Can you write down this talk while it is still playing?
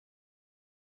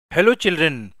Hello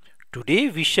children, today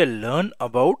we shall learn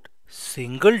about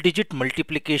single digit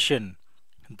multiplication.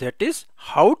 That is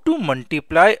how to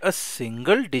multiply a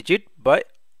single digit by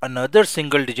another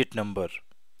single digit number.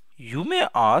 You may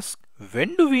ask,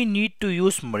 when do we need to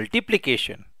use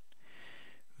multiplication?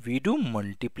 We do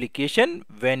multiplication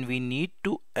when we need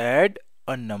to add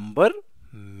a number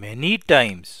many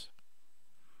times.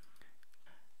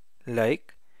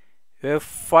 Like, you have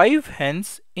 5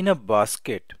 hens in a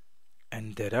basket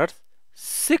and there are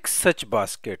 6 such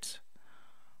baskets.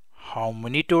 How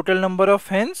many total number of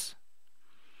hens?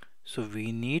 So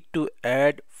we need to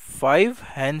add 5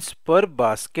 hens per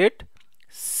basket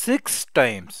 6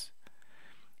 times,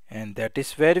 and that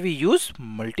is where we use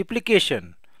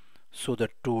multiplication. So the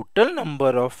total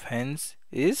number of hens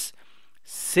is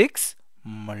 6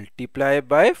 multiplied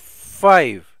by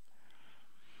 5.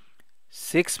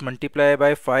 6 multiplied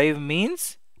by 5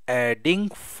 means adding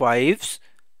 5's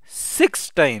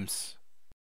 6 times.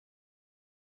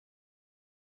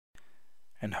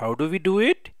 And how do we do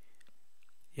it?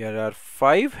 Here are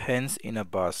 5 hens in a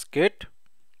basket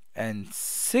and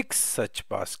 6 such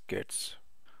baskets.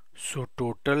 So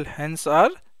total hens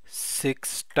are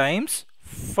 6 times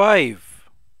 5.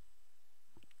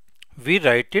 We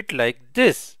write it like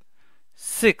this: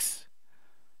 6,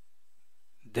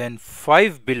 then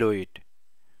 5 below it,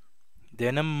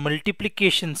 then a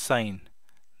multiplication sign,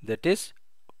 that is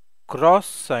cross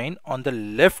sign on the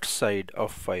left side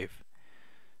of 5.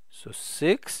 So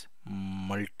 6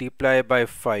 multiplied by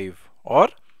 5, or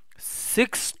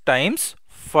 6 times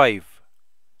 5.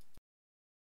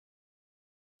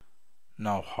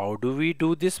 Now how do we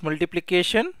do this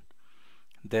multiplication?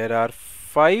 There are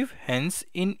 5 hens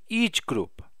in each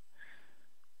group.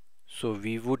 So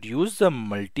we would use the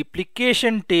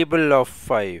multiplication table of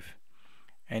 5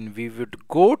 and we would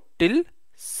go till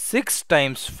 6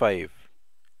 times 5.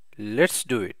 Let's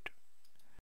do it.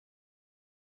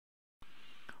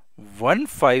 1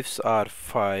 5s are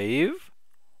 5,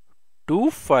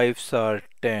 2 5s are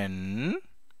 10,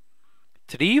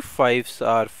 3 5s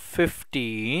are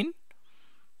 15,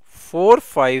 4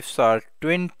 5s are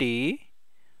 20,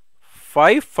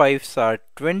 5 5s are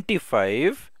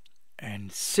 25,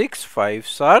 and 6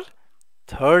 5s are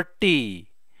 30.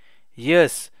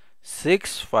 Yes,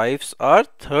 6 5s are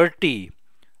 30.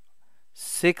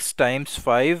 6 times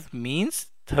 5 means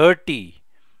 30.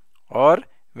 Or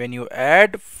when you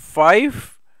add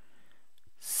 5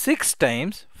 6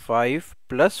 times, 5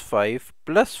 plus 5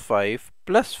 plus 5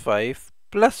 plus 5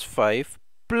 plus 5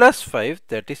 plus 5,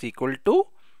 that is equal to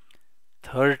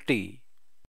 30.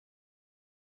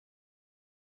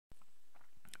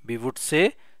 We would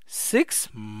say 6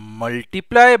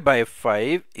 multiplied by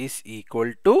 5 is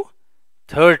equal to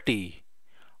 30,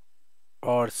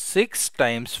 or 6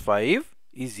 times 5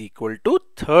 is equal to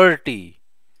 30,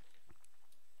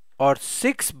 or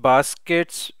 6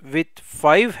 baskets with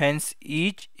 5 hens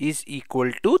each is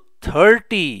equal to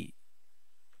 30.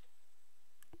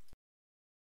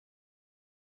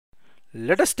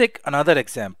 Let us take another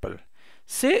example.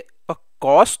 Say a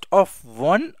cost of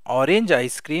one orange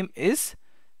ice cream is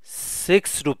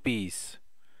 6 rupees.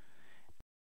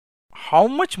 How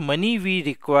much money we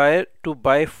require to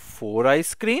buy 4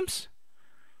 ice creams?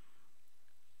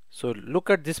 So look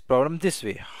at this problem this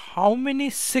way. How many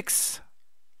 6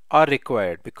 are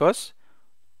required? Because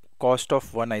cost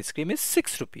of one ice cream is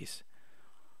 6 rupees.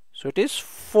 So it is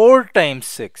 4 times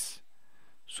 6.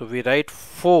 So we write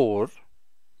 4,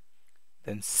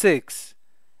 then 6,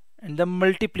 and the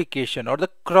multiplication or the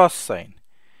cross sign.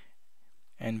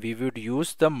 And we would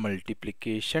use the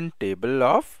multiplication table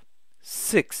of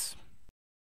 6.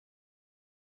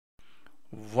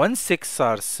 1 6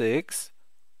 are 6,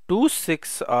 2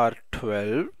 6 are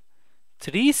 12,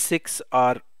 3 6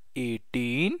 are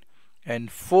 18,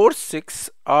 and 4 6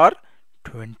 are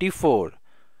 24.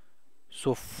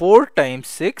 So 4 times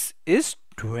 6 is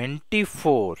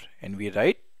 24, and we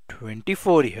write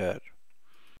 24 here.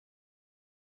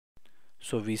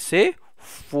 So we say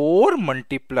 4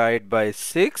 multiplied by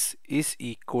 6 is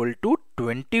equal to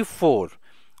 24,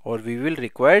 or we will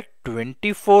require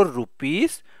 24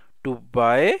 rupees to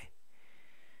buy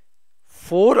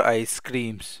 4 ice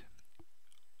creams,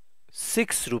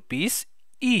 6 rupees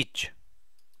each.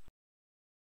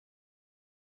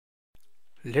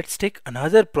 Let's take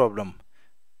another problem.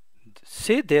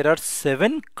 Say there are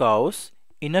 7 cows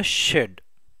in a shed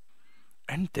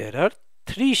and there are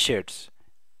 3 sheds,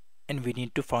 and we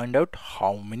need to find out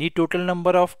how many total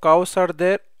number of cows are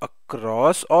there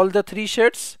across all the 3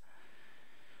 sheds.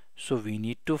 So we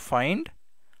need to find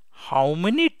how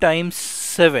many times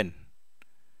 7,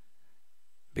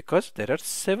 because there are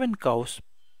 7 cows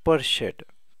per shed.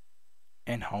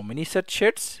 And how many such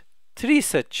sheds? 3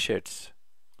 such sheds.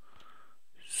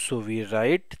 So we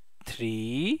write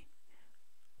 3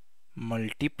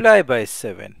 multiply by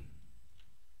 7.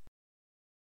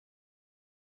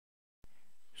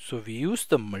 So we use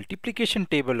the multiplication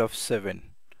table of 7.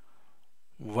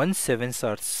 1 sevens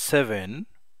are 7,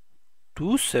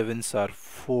 2 sevens are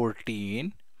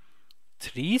 14,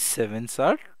 3 sevens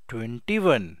are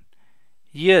 21.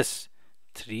 Yes,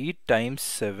 3 times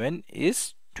 7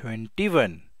 is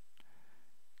 21.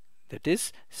 That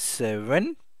is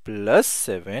 7 plus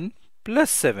 7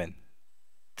 plus 7.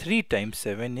 3 times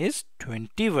 7 is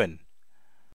 21.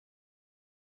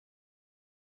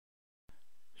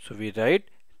 So we write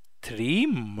 3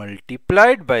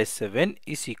 multiplied by 7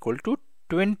 is equal to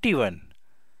 21.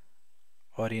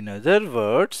 Or in other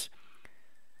words,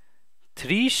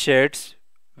 3 sheds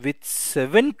with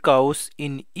 7 cows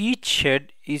in each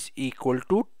shed is equal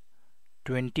to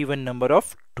 21 number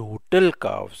of total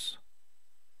cows.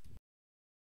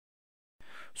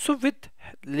 So with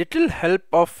little help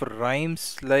of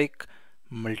rhymes like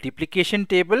multiplication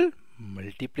table,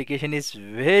 multiplication is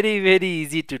very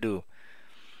easy to do.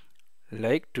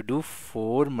 Like to do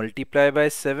 4 multiply by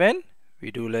 7,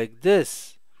 we do like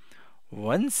this.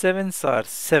 1 sevens are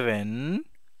 7,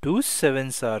 2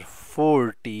 sevens are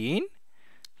 14,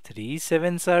 3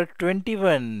 sevens are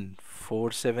 21,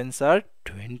 4 sevens are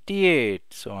 28.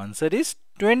 So answer is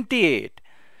 28.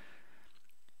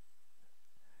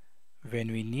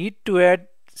 When we need to add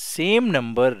same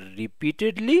number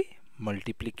repeatedly,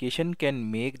 multiplication can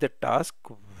make the task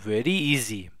very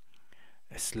easy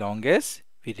as long as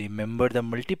we remember the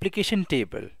multiplication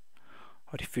table.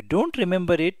 Or if you don't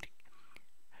remember it,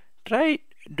 try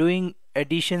doing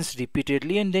additions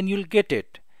repeatedly and then you'll get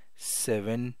it.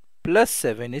 7 plus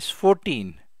 7 is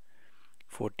 14.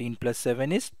 14 plus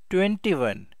 7 is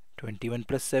 21. 21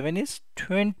 plus 7 is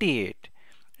 28.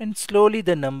 And slowly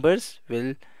the numbers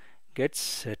will get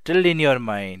settled in your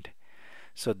mind.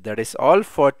 So that is all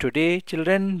for today,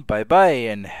 children. Bye bye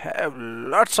and have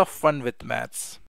lots of fun with maths.